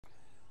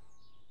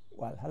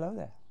Well, hello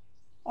there.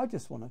 I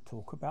just want to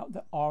talk about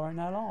the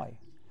RNLI.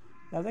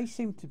 Now, they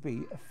seem to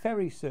be a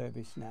ferry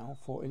service now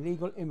for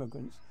illegal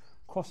immigrants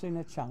crossing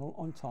the channel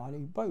on tiny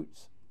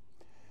boats.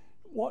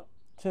 What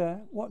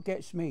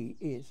gets me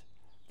is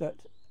that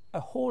a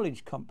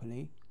haulage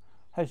company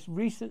has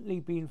recently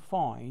been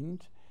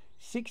fined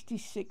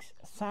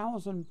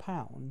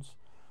 £66,000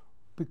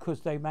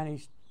 because they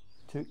managed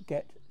to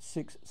get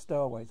 6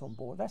 stowaways on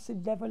board. That's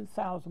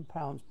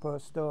 £11,000 per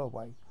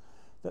stowaway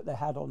that they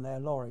had on their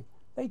lorry.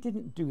 They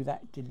didn't do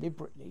that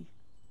deliberately.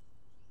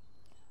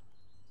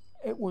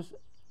 It was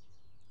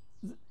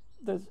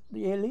the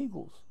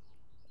illegals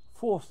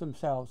forced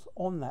themselves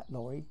on that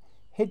lorry,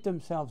 hid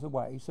themselves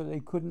away so they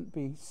couldn't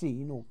be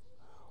seen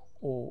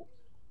or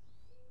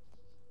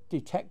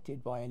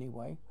detected by any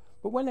way.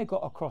 But when they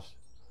got across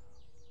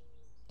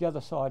the other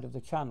side of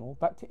the channel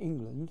back to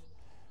England,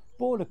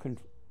 Border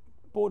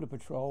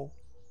Patrol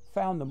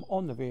found them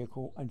on the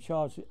vehicle and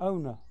charged the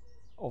owner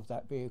of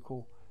that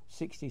vehicle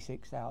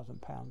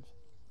 £66,000.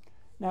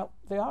 Now,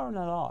 the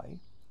RNLI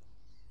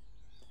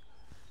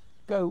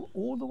go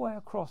all the way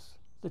across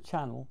the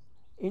channel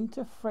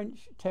into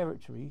French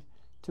territory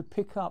to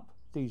pick up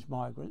these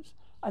migrants,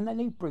 and then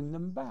they bring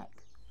them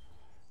back.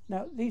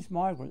 Now, these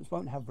migrants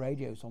won't have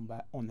radios on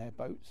their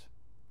boats,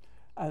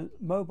 and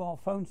mobile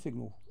phone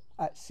signal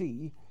at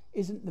sea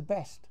isn't the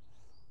best.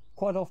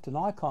 Quite often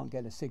I can't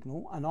get a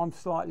signal, and I'm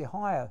slightly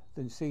higher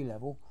than sea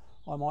level.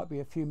 I might be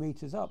a few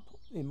meters up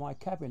in my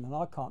cabin and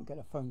I can't get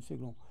a phone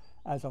signal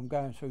as I'm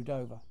going through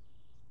Dover.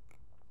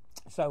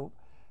 So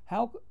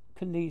how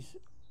can these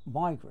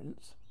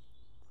migrants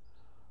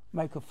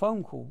make a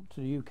phone call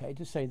to the UK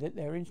to say that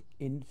they're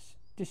in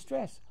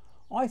distress?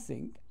 I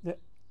think that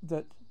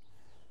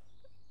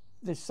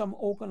there's some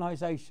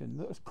organisation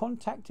that is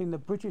contacting the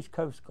British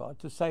Coast Guard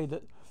to say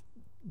that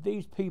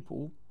these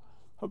people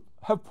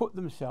have put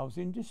themselves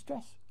in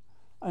distress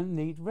and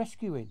need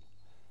rescuing.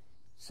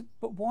 So,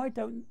 but why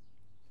don't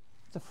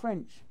the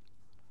French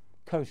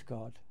Coast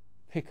Guard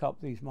pick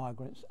up these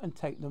migrants and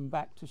take them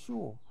back to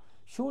shore?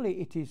 Surely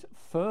it is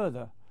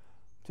further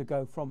to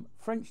go from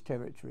French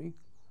territory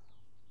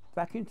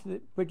back into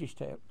the British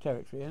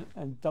territory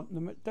and dump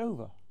them at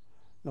Dover.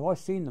 Now, I've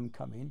seen them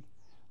come in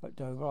at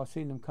Dover. I've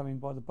seen them come in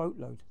by the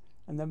boatload,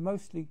 and they're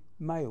mostly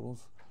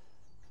males.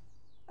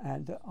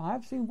 And I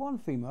have seen one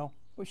female,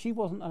 but she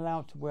wasn't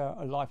allowed to wear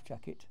a life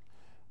jacket.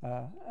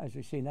 As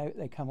we see now,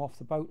 they come off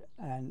the boat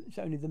and it's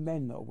only the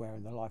men that are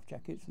wearing the life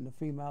jackets and the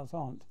females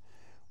aren't,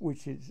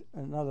 which is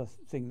another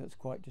thing that's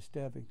quite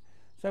disturbing.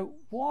 So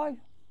why,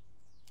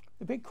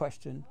 the big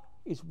question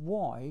is,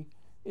 why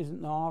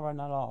isn't the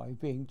RNLI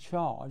being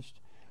charged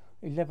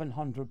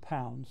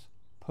 £1,100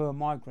 per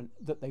migrant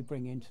that they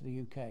bring into the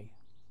UK?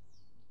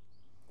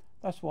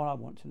 That's what I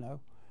want to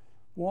know.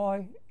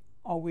 Why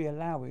are we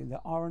allowing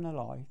the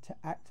RNLI to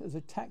act as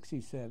a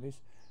taxi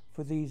service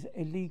for these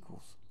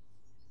illegals?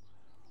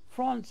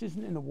 France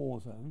isn't in a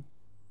war zone.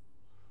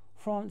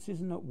 France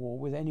isn't at war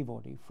with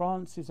anybody.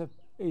 France is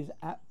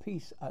at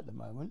peace at the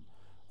moment,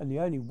 and the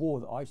only war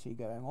that I see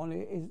going on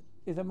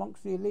is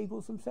amongst the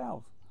illegals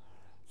themselves.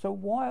 So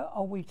why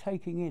are we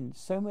taking in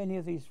so many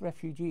of these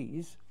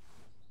refugees,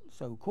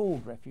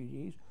 so-called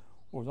refugees,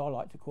 or as I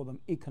like to call them,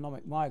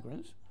 economic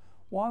migrants?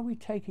 Why are we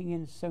taking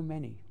in so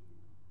many?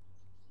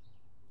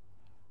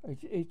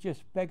 It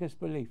just beggars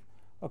belief.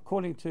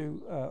 According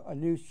to a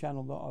news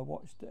channel that I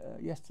watched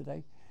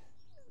yesterday,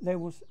 there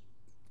was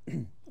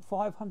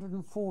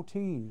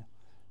 514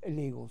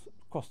 illegals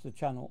across the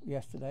channel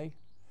yesterday.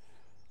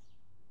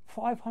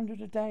 500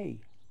 a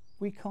day.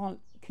 We can't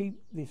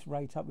keep this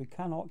rate up. We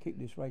cannot keep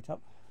this rate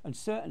up. And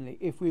certainly,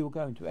 if we were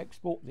going to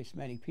export this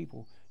many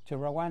people to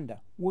Rwanda,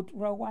 would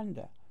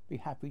Rwanda be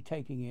happy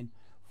taking in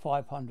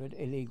 500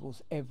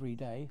 illegals every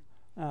day?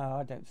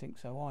 I don't think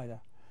so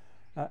either.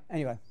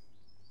 Anyway,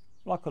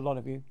 like a lot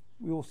of you,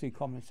 we all see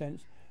common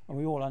sense, and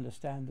we all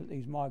understand that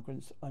these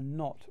migrants are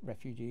not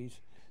refugees.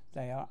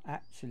 They are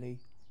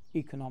actually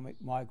economic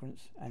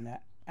migrants, and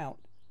they're out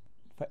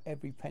for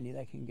every penny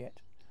they can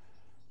get.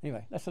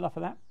 Anyway, that's enough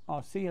of that.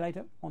 I'll see you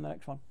later on the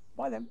next one.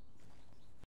 Bye then.